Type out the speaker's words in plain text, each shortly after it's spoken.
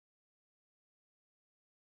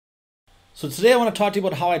So today I want to talk to you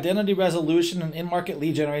about how identity resolution and in-market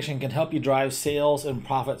lead generation can help you drive sales and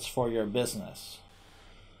profits for your business.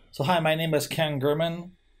 So hi, my name is Ken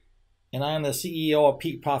Gurman, and I am the CEO of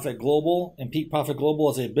Peak Profit Global. And Peak Profit Global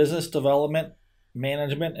is a business development,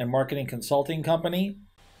 management, and marketing consulting company.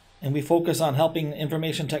 And we focus on helping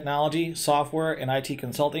information technology, software, and IT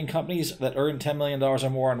consulting companies that earn $10 million or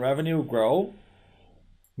more in revenue grow.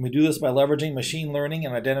 And we do this by leveraging machine learning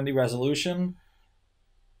and identity resolution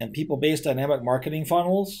and people-based dynamic marketing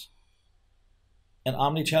funnels and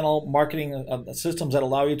omni-channel marketing systems that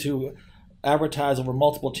allow you to advertise over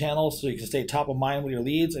multiple channels so you can stay top of mind with your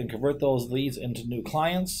leads and convert those leads into new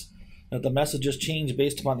clients. And that the messages change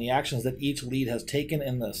based upon the actions that each lead has taken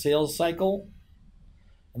in the sales cycle.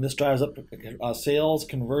 And this drives up sales,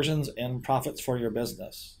 conversions, and profits for your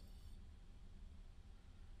business.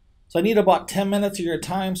 So I need about 10 minutes of your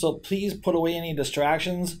time, so please put away any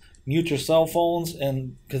distractions, mute your cell phones,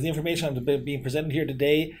 and because the information that's being presented here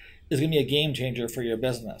today is going to be a game changer for your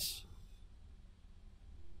business.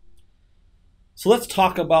 So let's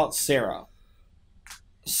talk about Sarah.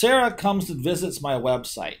 Sarah comes and visits my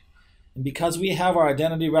website. And because we have our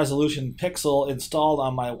identity resolution pixel installed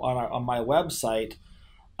on my website,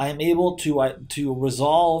 I am able to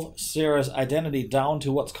resolve Sarah's identity down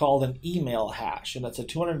to what's called an email hash, and that's a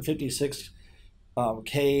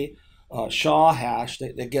 256K SHA hash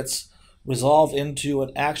that gets resolved into an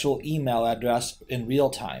actual email address in real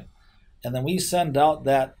time. And then we send out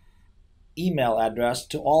that email address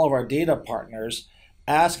to all of our data partners,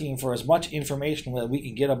 asking for as much information that we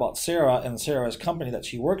can get about Sarah and Sarah's company that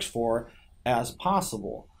she works for as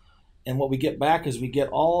possible. And what we get back is we get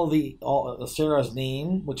all Sarah's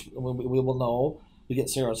name, which we will know. We get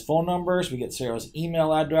Sarah's phone numbers. We get Sarah's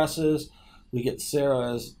email addresses. We get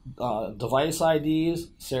Sarah's device IDs,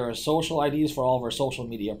 Sarah's social IDs for all of our social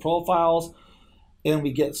media profiles. And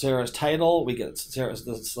we get Sarah's title. We get Sarah's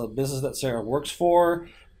the business that Sarah works for.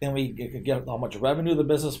 And we get how much revenue the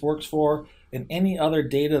business works for. And any other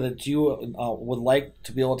data that you would like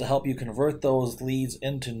to be able to help you convert those leads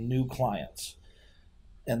into new clients.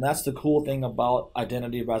 And that's the cool thing about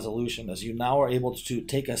identity resolution, is you now are able to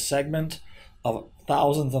take a segment of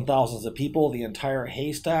thousands and thousands of people, the entire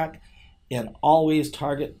haystack, and always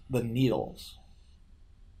target the needles.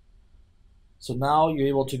 So now you're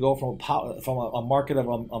able to go from a market of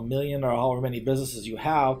a million or however many businesses you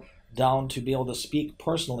have down to be able to speak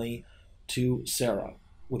personally to Sarah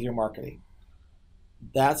with your marketing.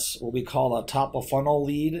 That's what we call a top of funnel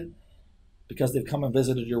lead. Because they've come and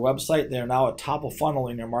visited your website, they're now a top of funnel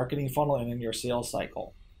in your marketing funnel and in your sales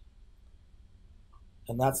cycle.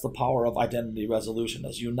 And that's the power of identity resolution,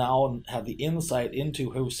 as you now have the insight into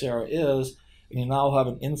who Sarah is, and you now have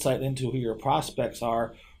an insight into who your prospects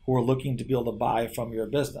are who are looking to be able to buy from your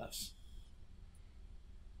business.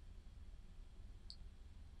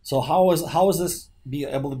 So how is this be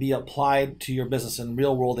able to be applied to your business in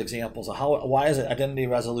real world examples? Why is identity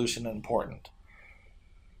resolution important?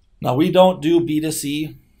 Now, we don't do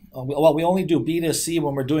B2C. Well, we only do B2C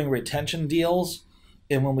when we're doing retention deals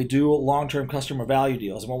and when we do long-term customer value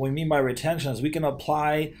deals. And what we mean by retention is we can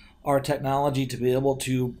apply our technology to be able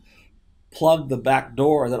to plug the back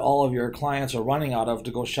door that all of your clients are running out of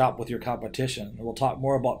to go shop with your competition. And we'll talk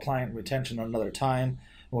more about client retention another time. And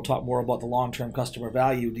we'll talk more about the long-term customer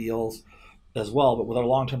value deals as well. But with our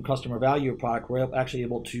long-term customer value product, we're actually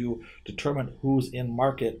able to determine who's in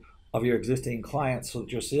market of your existing clients so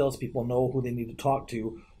that your salespeople know who they need to talk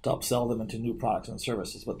to upsell them into new products and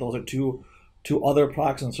services. But those are two other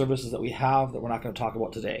products and services that we have that we're not going to talk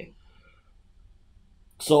about today.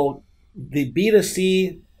 So the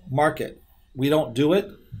B2C market, we don't do it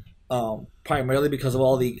primarily because of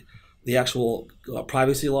all the actual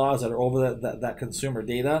privacy laws that are over that consumer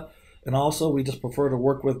data. And also we just prefer to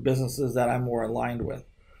work with businesses that I'm more aligned with.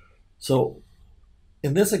 So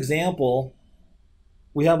in this example,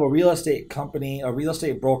 we have a real estate company, a real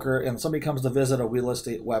estate broker, and somebody comes to visit a real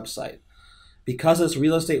estate website. Because this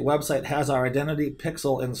real estate website has our identity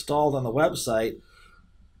pixel installed on the website,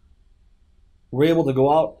 we're able to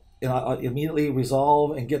go out and immediately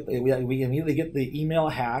resolve and we immediately get the email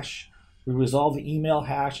hash. We resolve the email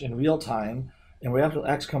hash in real time, and we have to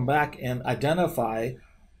actually come back and identify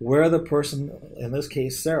where the person, in this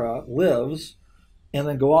case Sarah, lives, and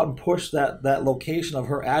then go out and push that location of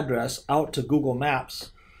her address out to Google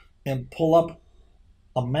Maps and pull up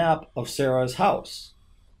a map of Sarah's house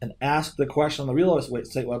and ask the question on the real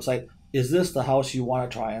estate website, is this the house you want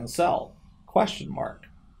to try and sell? Question mark.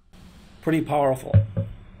 Pretty powerful.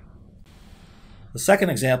 The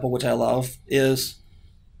second example, which I love, is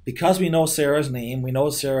because we know Sarah's name, we know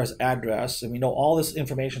Sarah's address, and we know all this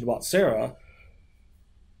information about Sarah,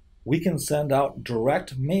 we can send out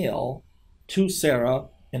direct mail to Sarah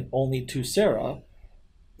and only to Sarah.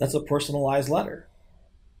 That's a personalized letter.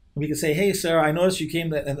 We can say, hey, Sarah, I noticed you came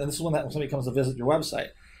to, and this is when somebody comes to visit your website.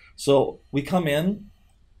 So we come in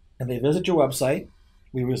and they visit your website,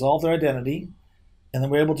 we resolve their identity, and then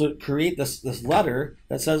we're able to create this letter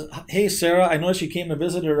that says, hey, Sarah, I noticed you came to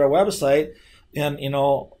visit our website, and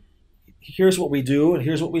here's what we do and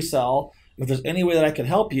here's what we sell. If there's any way that I can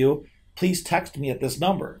help you, please text me at this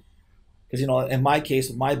number. Because in my case,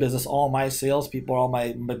 with my business, all my salespeople, all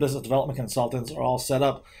my business development consultants are all set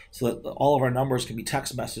up so that all of our numbers can be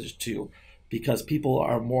text messaged to, because people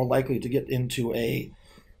are more likely to get into a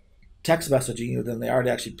text messaging you than they are to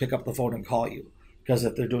actually pick up the phone and call you. Because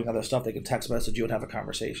if they're doing other stuff, they can text message you and have a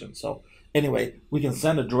conversation. So anyway, we can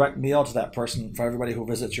send a direct mail to that person for everybody who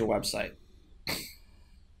visits your website.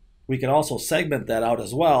 We can also segment that out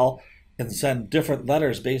as well and send different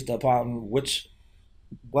letters based upon which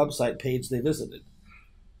website page they visited.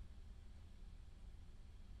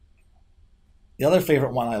 The other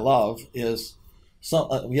favorite one I love is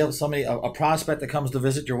we have a prospect that comes to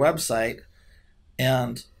visit your website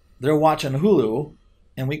and they're watching Hulu,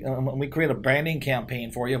 and we create a branding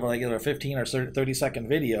campaign for you for like either a 15 or 30-second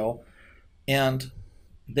video, and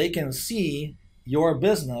they can see your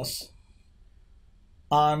business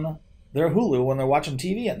on their Hulu when they're watching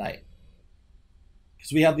TV at night.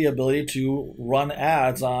 Because we have the ability to run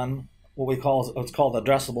ads on what's called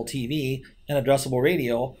addressable TV and addressable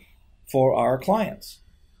radio for our clients.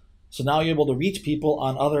 So now you're able to reach people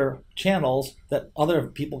on other channels that other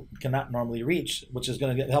people cannot normally reach, which is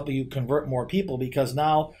going to help you convert more people, because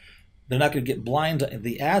now they're not going to get blind to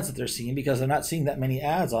the ads that they're seeing because they're not seeing that many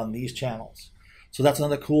ads on these channels. So that's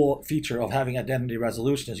another cool feature of having identity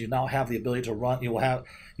resolution, is you now have the ability to run. You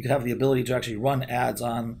can have the ability to actually run ads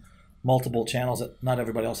on multiple channels that not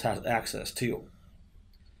everybody else has access to.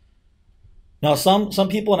 Now, some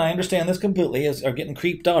people, and I understand this completely, are getting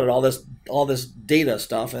creeped out at all this data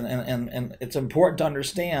stuff, and it's important to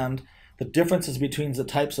understand the differences between the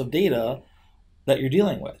types of data that you're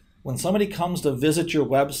dealing with. When somebody comes to visit your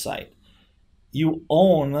website, you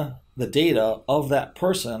own the data of that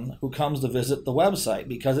person who comes to visit the website,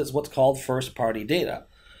 because it's what's called first-party data.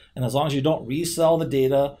 And as long as you don't resell the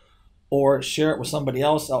data or share it with somebody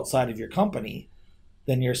else outside of your company,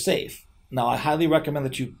 then you're safe. Now, I highly recommend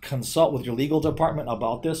that you consult with your legal department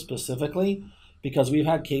about this specifically, because we've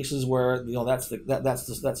had cases where that's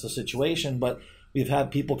the situation. But we've had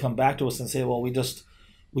people come back to us and say, well, we just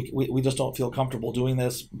don't feel comfortable doing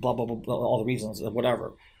this, blah blah blah, all the reasons,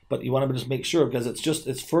 whatever. But you want to just make sure, because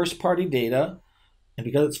it's first party data, and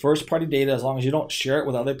because it's first party data, as long as you don't share it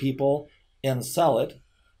with other people and sell it,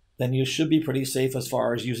 then you should be pretty safe as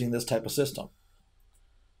far as using this type of system.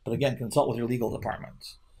 But again, consult with your legal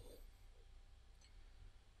departments.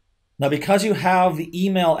 Now, because you have the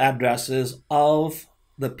email addresses of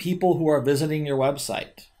the people who are visiting your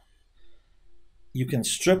website, you can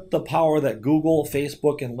strip the power that Google,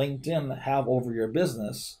 Facebook, and LinkedIn have over your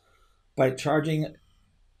business by charging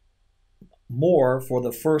more for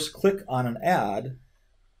the first click on an ad,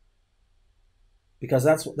 because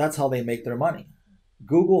that's how they make their money.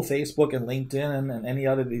 Google, Facebook, and LinkedIn, and any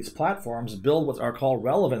other of these platforms build what are called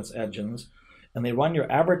relevance engines, and they run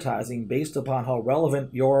your advertising based upon how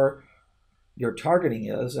relevant your targeting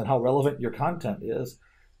is and how relevant your content is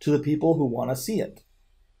to the people who want to see it,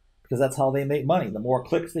 because that's how they make money. The more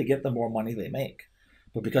clicks they get, the more money they make.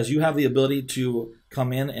 But because you have the ability to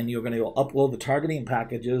come in and you're going to upload the targeting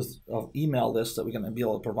packages of email lists that we're going to be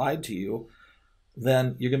able to provide to you,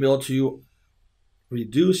 then you're going to be able to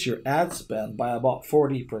reduce your ad spend by about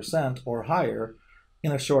 40% or higher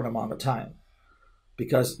in a short amount of time,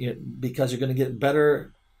 because you're going to get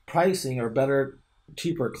better pricing or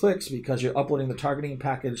cheaper clicks because you're uploading the targeting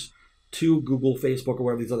package to Google, Facebook, or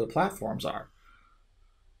wherever these other platforms are.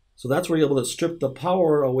 So that's where you're able to strip the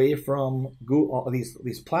power away from Google,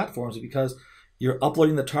 these platforms, because you're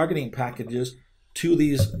uploading the targeting packages to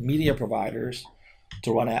these media providers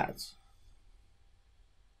to run ads.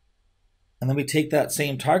 And then we take that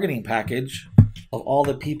same targeting package of all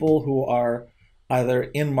the people who are either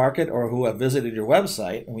in market or who have visited your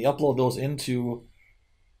website, and we upload those into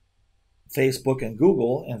Facebook and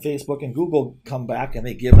Google, and Facebook and Google come back and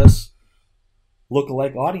they give us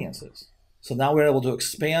lookalike audiences. So now we're able to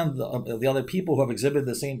expand the other people who have exhibited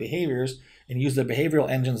the same behaviors and use the behavioral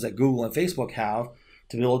engines that Google and Facebook have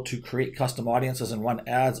to be able to create custom audiences and run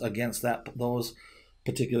ads against those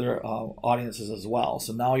particular audiences as well.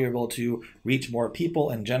 So now you're able to reach more people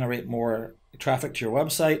and generate more traffic to your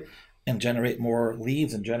website and generate more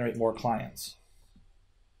leads and generate more clients.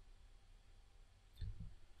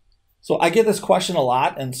 So I get this question a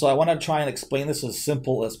lot, and so I want to try and explain this as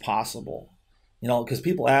simple as possible. Because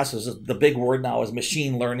people ask, is the big word now is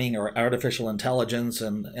machine learning or artificial intelligence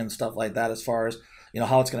and stuff like that, as far as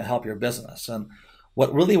how it's going to help your business. And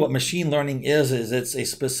what machine learning is it's a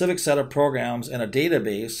specific set of programs in a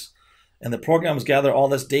database, and the programs gather all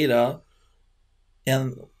this data,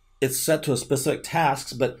 and it's set to a specific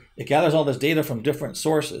tasks, but it gathers all this data from different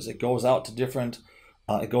sources. It goes out to different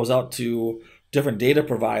data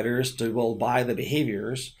providers to will buy the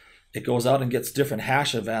behaviors. It goes out and gets different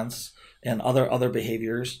hash events and other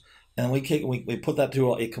behaviors, and we put that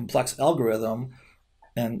through a complex algorithm,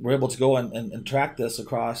 and we're able to go and track this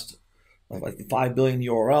across like 5 billion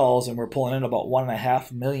URLs, and we're pulling in about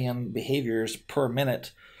 1.5 million behaviors per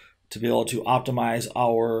minute to be able to optimize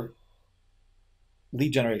our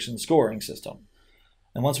lead generation scoring system.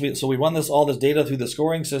 And once we run all this data through the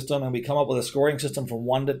scoring system, and we come up with a scoring system from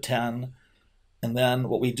 1 to 10, and then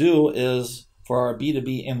what we do is for our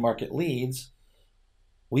B2B in-market leads,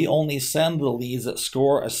 we only send the leads that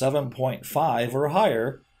score a 7.5 or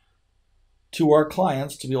higher to our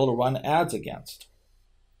clients to be able to run ads against.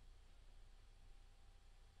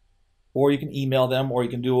 Or you can email them, or you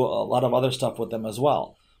can do a lot of other stuff with them as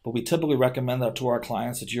well. But we typically recommend that to our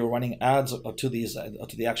clients that you're running ads to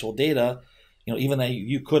the actual data. Even though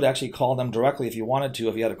you could actually call them directly if you wanted to.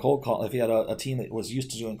 If you had a cold call, if you had a team that was used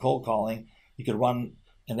to doing cold calling, you could run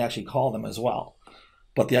and actually call them as well.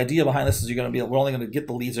 But the idea behind this is we're only going to get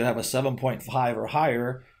the leads that have a 7.5 or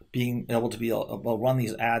higher, being able to be able to run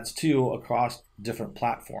these ads too across different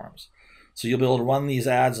platforms. So you'll be able to run these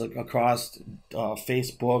ads across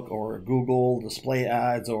Facebook or Google display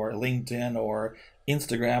ads or LinkedIn or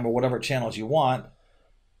Instagram or whatever channels you want.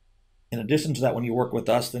 In addition to that, when you work with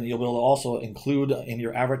us, then you'll be able to also include in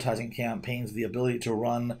your advertising campaigns the ability to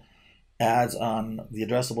run ads on the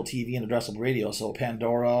addressable TV and addressable radio. So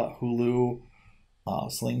Pandora, Hulu,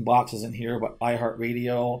 Slingbox is in here, but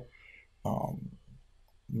iHeartRadio,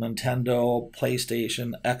 Nintendo,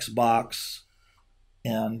 PlayStation, Xbox,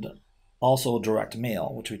 and also direct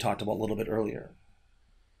mail, which we talked about a little bit earlier.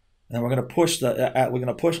 And then we're going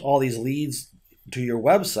to push all these leads to your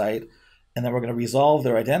website, and then we're going to resolve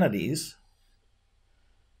their identities.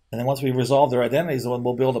 And then once we resolve their identities, then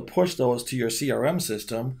we'll be able to push those to your CRM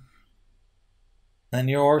system. And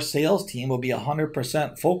your sales team will be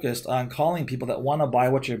 100% focused on calling people that want to buy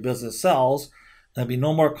what your business sells. There'll be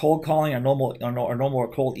no more cold calling, or no more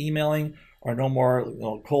cold emailing, or no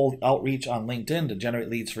more cold outreach on LinkedIn to generate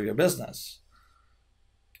leads for your business.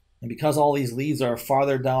 And because all these leads are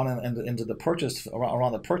farther down into the purchase,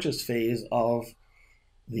 around the purchase phase of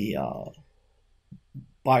the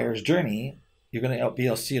buyer's journey, you're going to be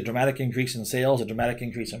able to see a dramatic increase in sales, a dramatic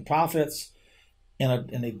increase in profits,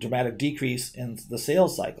 and a dramatic decrease in the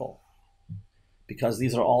sales cycle, because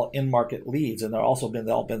these are all in-market leads, and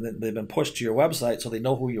they've been pushed to your website, so they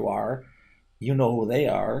know who you are, you know who they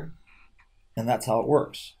are, and that's how it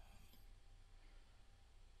works.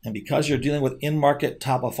 And because you're dealing with in-market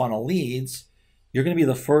top-of-funnel leads, you're going to be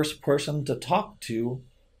the first person to talk to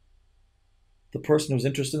the person who's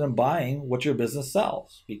interested in buying what your business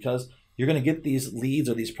sells, because you're going to get these leads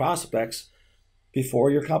or these prospects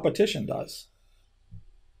before your competition does.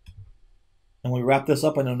 And we wrap this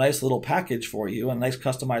up in a nice little package for you, a nice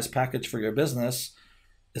customized package for your business.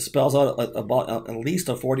 It spells out about at least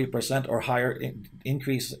a 40% or higher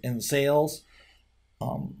increase in sales,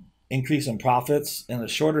 increase in profits, and a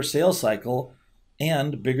shorter sales cycle,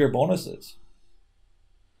 and bigger bonuses.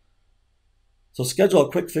 So schedule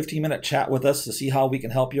a quick 15-minute chat with us to see how we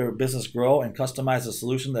can help your business grow and customize a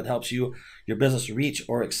solution that helps your business reach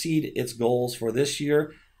or exceed its goals for this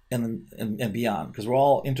year and beyond. Because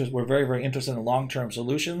we're very, very interested in long-term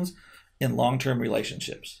solutions in long-term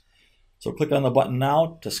relationships. So click on the button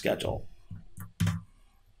now to schedule.